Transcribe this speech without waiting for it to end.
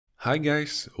Hi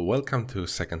guys, welcome to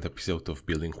second episode of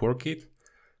Building Workkit.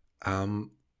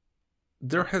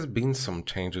 There has been some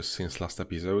changes since last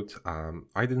episode.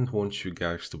 I didn't want you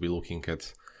guys to be looking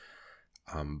at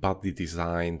badly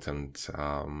designed and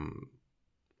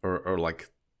or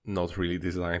like not really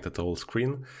designed at all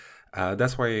screen.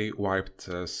 That's why I wiped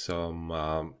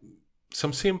some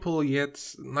simple yet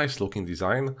nice looking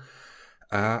design.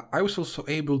 I was also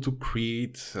able to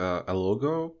create a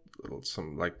logo,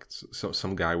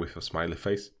 some guy with a smiley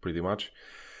face, pretty much.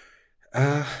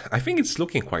 I think it's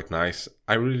looking quite nice.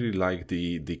 I really like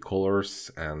the colors,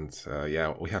 and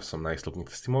yeah, we have some nice looking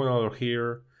testimonial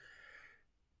here.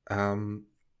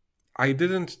 I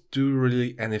didn't do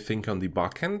really anything on the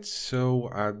backend,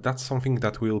 so that's something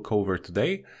that we'll cover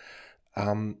today.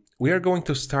 We are going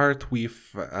to start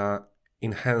with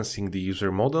enhancing the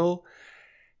user model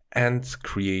and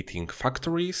creating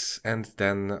factories, and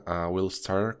then we'll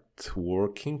start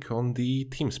working on the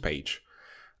Teams page,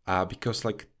 because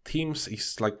like Teams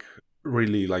is like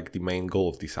really like the main goal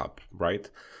of this app, right?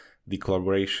 The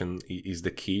collaboration is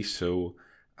the key, so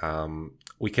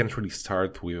we can't really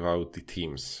start without the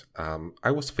Teams. I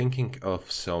was thinking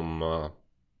of some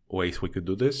ways we could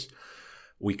do this.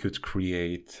 We could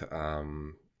create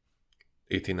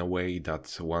it in a way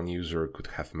that one user could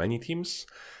have many teams,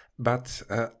 but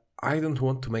I don't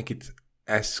want to make it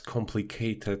as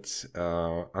complicated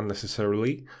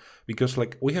unnecessarily, because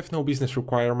like we have no business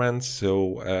requirements,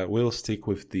 so we'll stick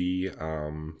with the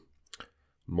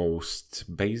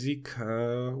most basic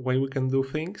way we can do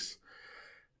things.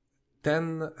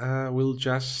 Then we'll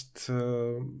just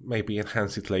maybe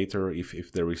enhance it later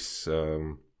if there is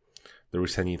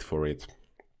a need for it.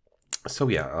 So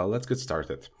yeah, let's get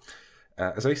started.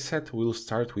 As I said, we'll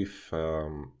start with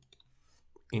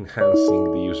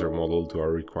enhancing the user model to our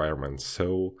requirements.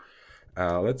 So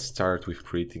let's start with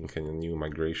creating a new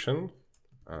migration.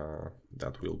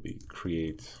 That will be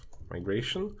create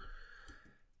migration.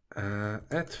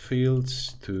 Add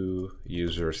fields to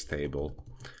users table.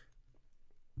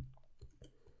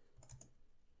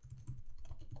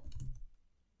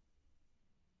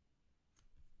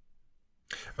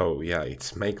 Oh yeah,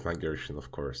 it's make migration,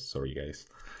 of course. Sorry guys.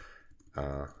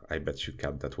 I bet you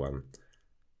cut that one.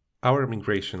 Our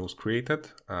migration was created.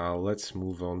 Let's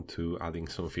move on to adding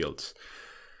some fields.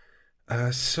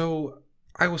 So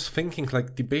I was thinking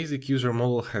like the basic user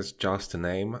model has just a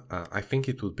name. I think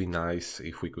it would be nice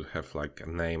if we could have like a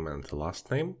name and a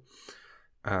last name.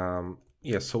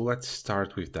 Yeah, so let's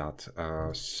start with that.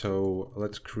 So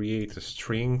let's create a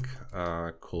string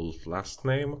called last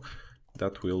name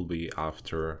that will be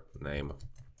after name.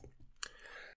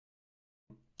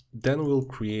 Then we'll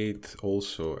create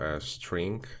also a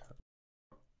string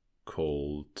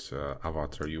called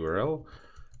avatar URL.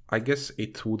 I guess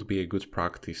it would be a good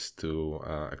practice to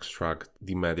extract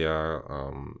the media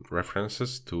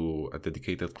references to a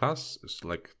dedicated class. It's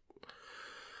like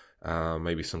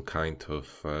maybe some kind of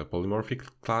polymorphic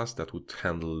class that would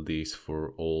handle this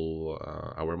for all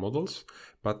our models.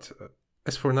 But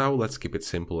as for now, let's keep it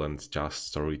simple and just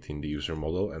store it in the user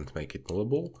model and make it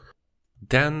nullable.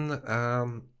 Then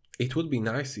it would be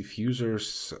nice if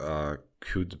users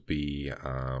could be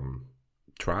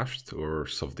trashed or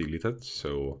soft deleted.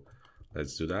 So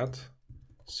let's do that.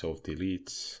 Soft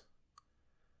delete.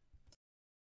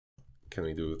 Can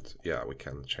we do it? Yeah, we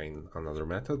can chain another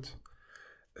method.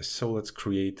 So let's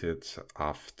create it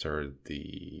after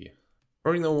the,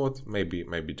 or you know what?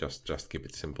 Maybe just keep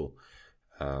it simple.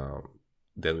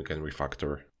 Then we can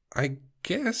refactor. I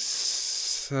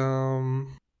guess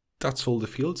that's all the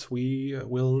fields we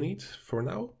will need for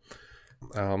now.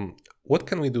 What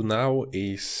can we do now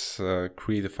is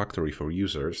create a factory for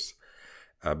users.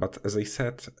 But as I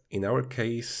said, in our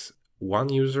case, one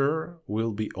user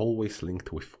will be always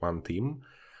linked with one team.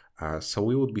 So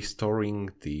we would be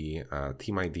storing the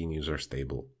team ID in users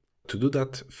table. To do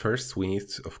that, first we need,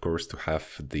 of course, to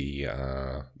have the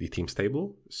teams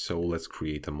table. So let's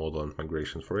create a model and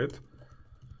migration for it.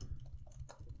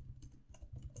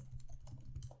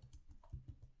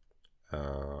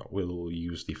 We'll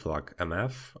use the flag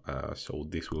mf, so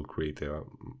this will create a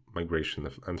migration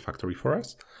and factory for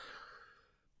us.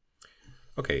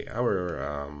 Okay,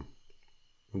 our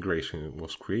migration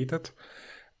was created.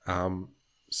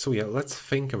 So yeah, let's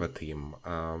think of a team.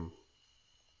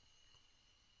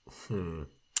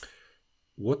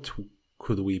 What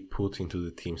could we put into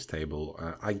the teams table?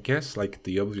 I guess like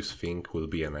the obvious thing will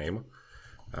be a name,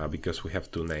 because we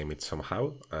have to name it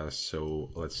somehow.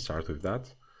 So let's start with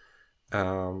that.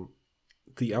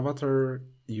 The avatar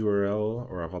URL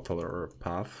or avatar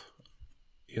path,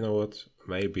 you know what,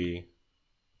 maybe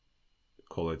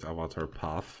call it avatar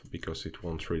path because it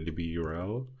won't really be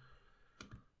URL.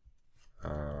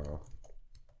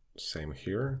 Same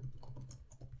here.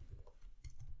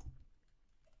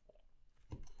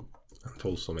 And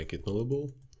also make it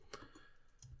nullable.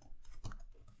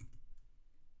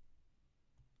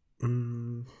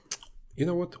 You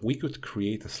know what? We could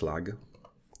create a slug,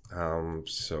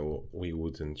 so we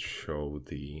wouldn't show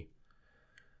the.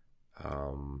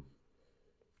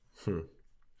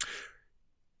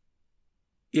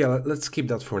 Yeah, let's keep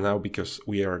that for now because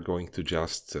we are going to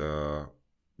just the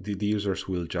users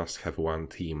will just have one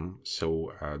theme,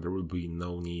 so there will be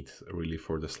no need really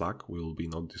for the slug. We will be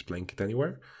not displaying it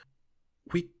anywhere.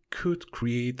 We could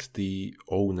create the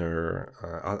owner,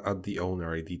 add the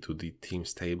owner ID to the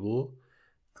themes table.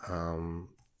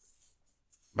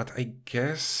 But I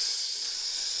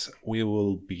guess we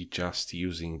will be just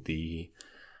using the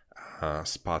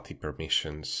spotty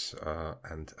permissions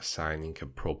and assigning a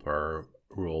proper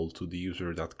role to the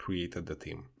user that created the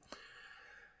theme.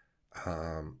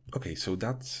 Okay, so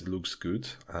that looks good.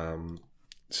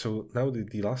 So now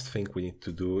the last thing we need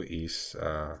to do is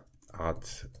add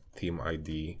theme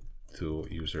ID to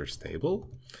users table,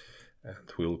 and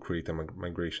we'll create a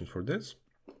migration for this.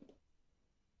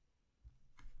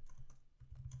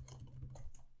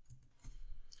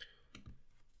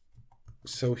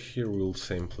 So here we'll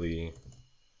simply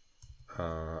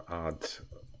add,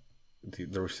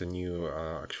 there's a new,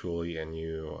 actually a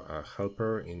new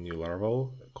helper in new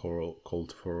Laravel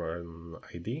called for an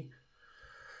ID.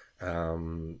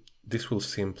 This will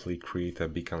simply create a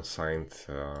beacon signed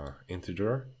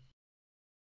integer.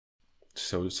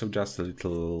 So just a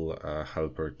little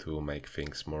helper to make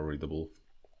things more readable,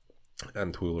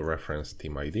 and we'll reference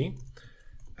theme ID.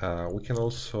 We can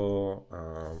also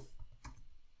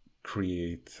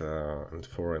create a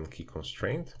foreign key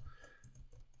constraint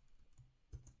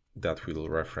that will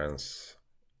reference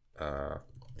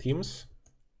themes.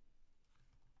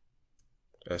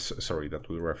 Sorry, that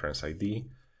will reference ID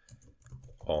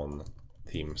on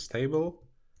themes table,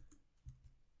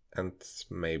 and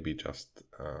maybe just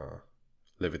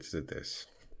leave it as it is.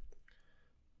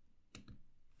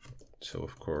 So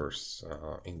of course,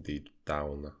 in the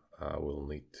down, we'll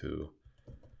need to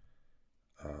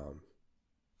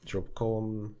drop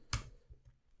column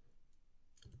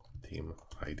theme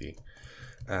ID.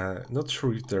 Not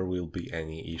sure if there will be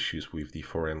any issues with the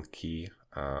foreign key,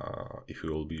 if we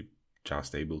will be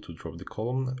just able to drop the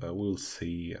column. We'll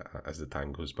see as the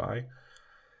time goes by.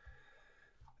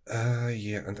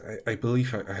 Yeah, and I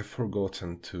believe I have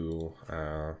forgotten to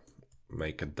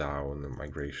make a down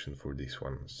migration for this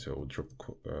one. So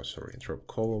drop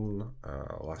column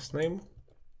last name,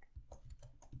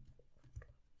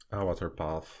 avatar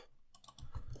path,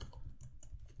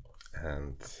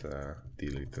 and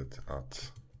deleted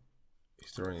at.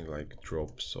 Is there any like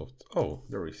drops of? Oh,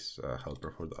 there is a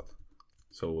helper for that.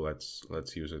 So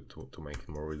let's use it to make it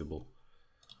more readable.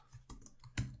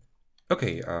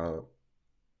 Okay,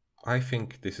 I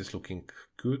think this is looking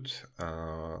good.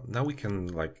 Now we can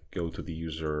like go to the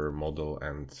user model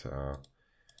and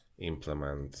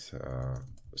implement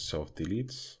soft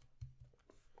deletes.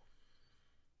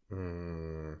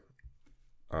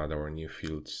 Add our new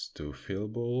fields to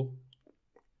fillable.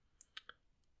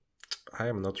 I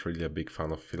am not really a big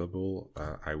fan of fillable.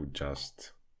 I would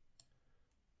just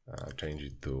change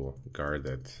it to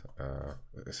guarded,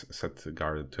 set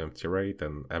guarded to empty rate,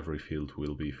 and every field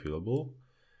will be fillable.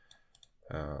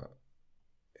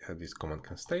 This command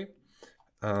can stay.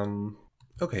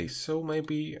 Okay, so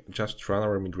maybe just run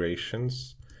our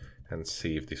migrations and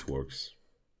see if this works,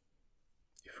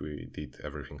 if we did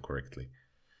everything correctly.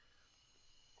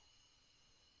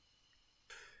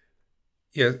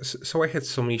 Yeah, so I had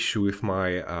some issue with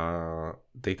my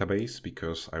database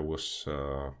because I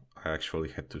actually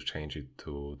had to change it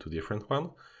to different one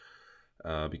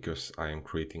because I am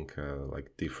creating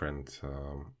like different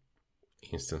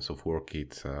instance of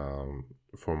Workkit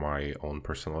for my own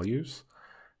personal use,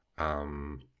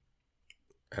 and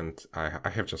I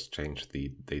have just changed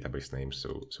the database name,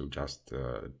 so just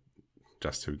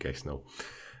so you guys know.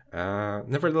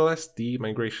 Nevertheless, the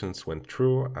migrations went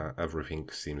through. Everything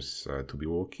seems to be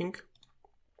working.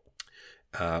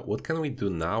 What can we do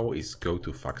now is go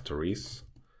to factories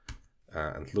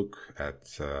and look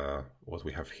at what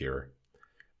we have here.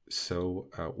 So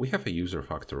we have a user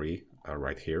factory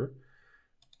right here.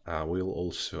 We'll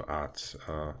also add,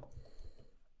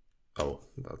 oh,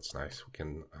 that's nice. We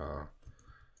can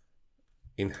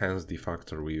enhance the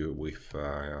factory with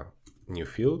new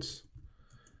fields.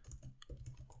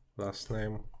 Last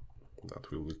name,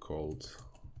 that will be called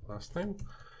last name.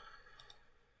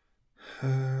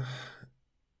 And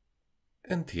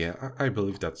yeah, I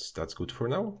believe that's good for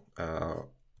now.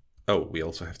 Oh, we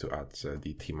also have to add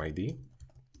the team ID,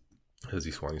 as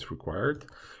this one is required.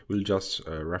 We'll just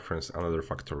reference another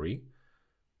factory.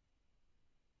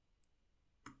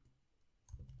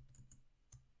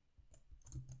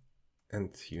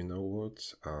 And you know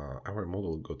what? Our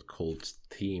model got called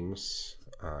teams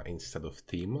instead of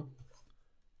team.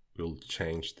 We'll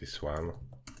change this one.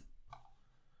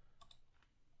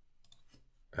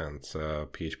 And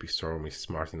PHP Storm is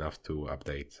smart enough to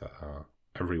update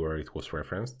everywhere it was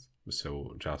referenced.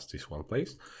 So just this one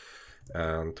place.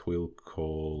 And we'll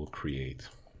call create.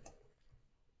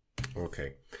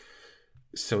 Okay.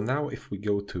 So now if we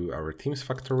go to our teams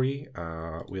factory,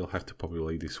 we'll have to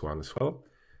populate this one as well.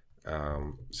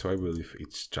 So I believe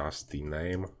it's just the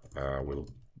name. We'll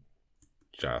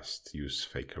just use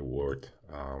faker word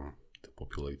to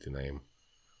populate the name.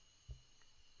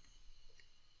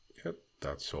 Yep,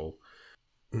 that's all.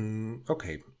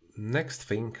 Okay, next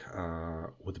thing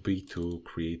would be to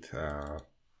create a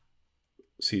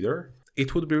seeder.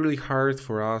 It would be really hard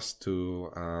for us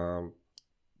to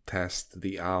test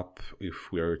the app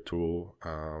if we are to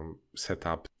set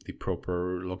up the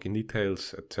proper login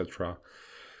details, etc.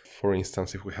 For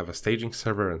instance, if we have a staging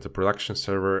server and a production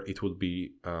server, it would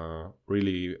be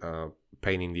really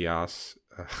pain in the ass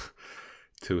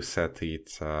to set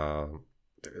it,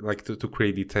 like to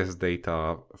create the test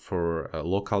data for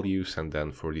local use and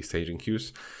then for the staging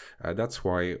use. That's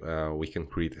why we can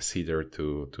create a seeder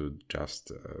to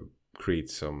just create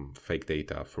some fake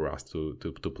data for us to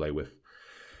play with.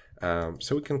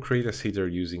 So we can create a seeder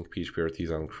using PHP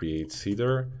artisan create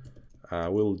seeder.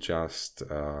 We'll just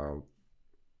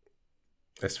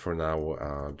as for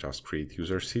now, just create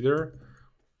user seeder.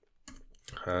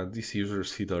 This user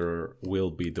seeder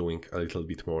will be doing a little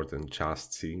bit more than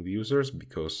just seeding the users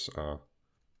because,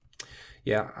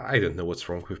 yeah, I don't know what's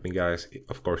wrong with me, guys.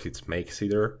 Of course, it's make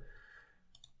seeder.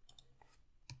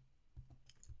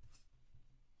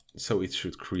 So it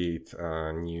should create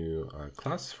a new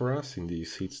class for us in the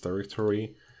seeds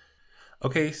directory.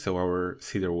 Okay, so our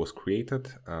seeder was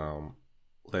created.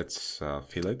 Let's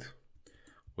fill it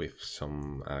with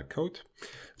some code.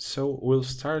 So we'll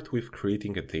start with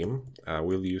creating a theme.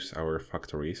 We'll use our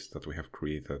factories that we have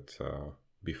created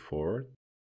before.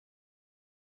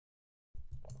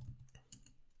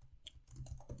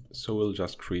 So we'll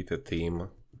just create a theme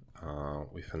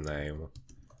with a name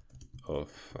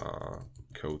of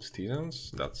Code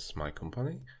Students. That's my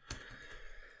company.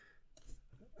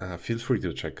 Feel free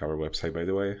to check our website, by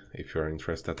the way, if you're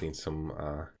interested in some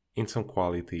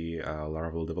quality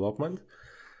Laravel development.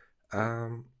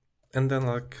 And then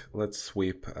let's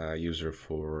sweep a user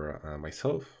for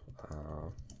myself.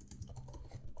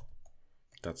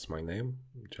 That's my name.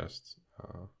 Just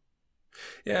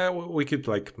yeah, we could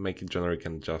make it generic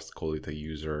and just call it a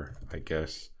user, I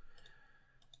guess.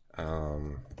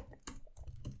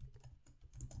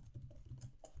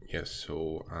 Yes,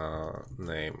 so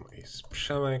name is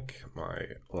Przemek.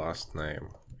 My last name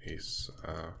is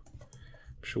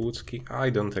Przyłódzki. I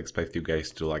don't expect you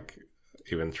guys to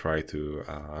even try to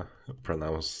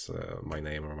pronounce my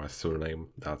name or my surname.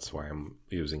 That's why I'm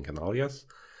using an alias.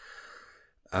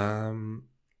 And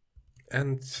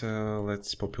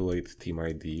let's populate team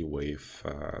ID with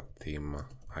team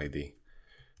ID.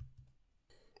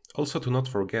 Also, to not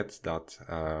forget that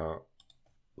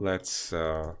let's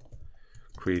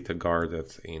create a guarded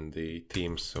in the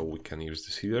team so we can use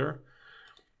the seeder.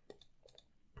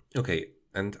 Okay,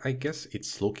 and I guess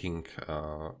it's looking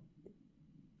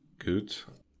good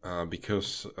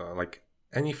because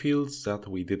any fields that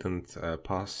we didn't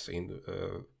pass in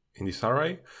this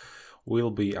array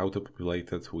will be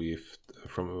auto-populated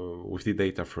with the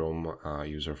data from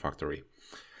user factory.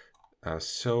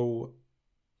 So,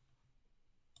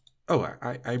 oh,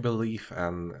 I believe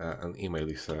an email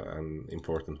is an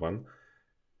important one.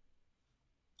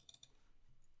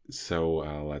 So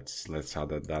let's add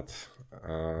that.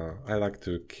 I like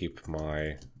to keep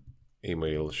my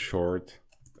email short.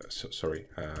 Sorry,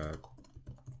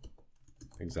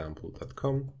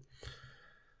 example.com.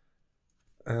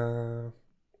 And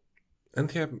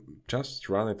yeah, just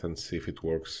run it and see if it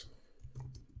works.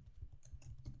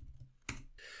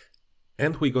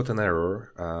 And we got an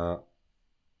error.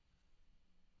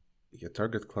 Yeah,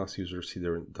 target class user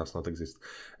seeder does not exist.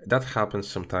 That happens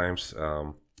sometimes.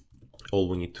 All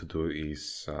we need to do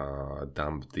is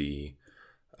dump the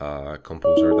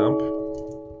composer dump.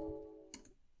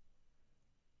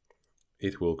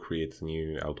 It will create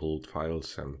new outload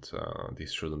files, and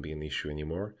this shouldn't be an issue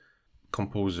anymore.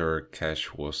 Composer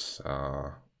cache was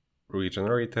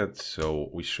regenerated, so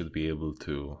we should be able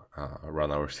to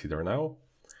run our seeder now.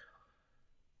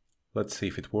 Let's see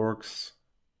if it works.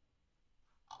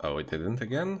 Oh, it didn't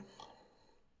again.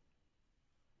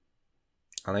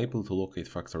 Unable to locate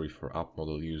factory for app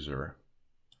model user.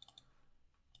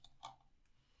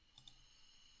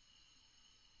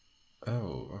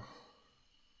 Oh.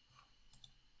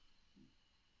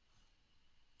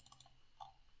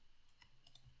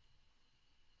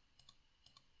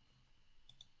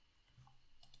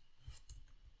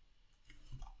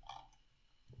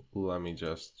 Let me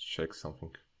just check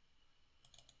something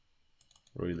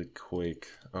really quick.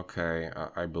 Okay,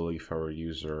 I believe our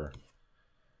user,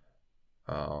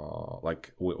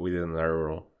 like we did an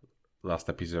error last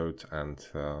episode, and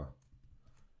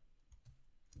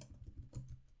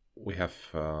we have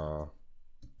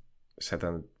set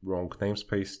a wrong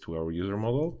namespace to our user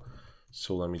model.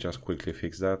 So let me just quickly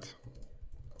fix that.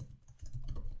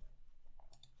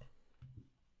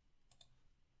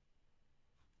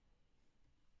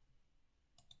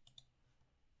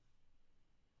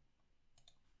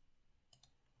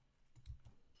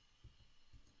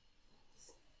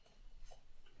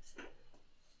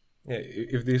 Yeah,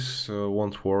 if this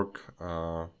won't work,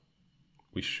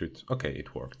 we should. Okay,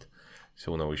 it worked.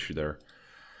 So no issue there.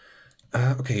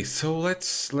 Okay, so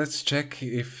let's check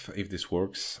if this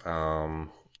works.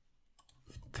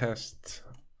 Test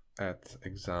at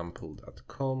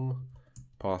example.com,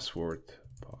 password.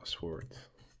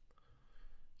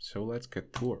 So let's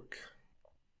get to work.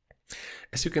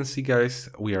 As you can see, guys,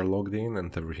 we are logged in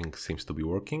and everything seems to be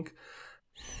working.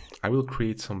 I will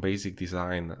create some basic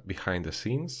design behind the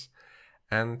scenes,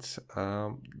 and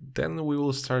then we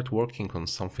will start working on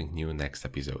something new next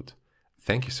episode.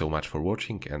 Thank you so much for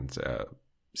watching, and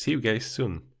see you guys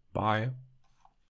soon. Bye.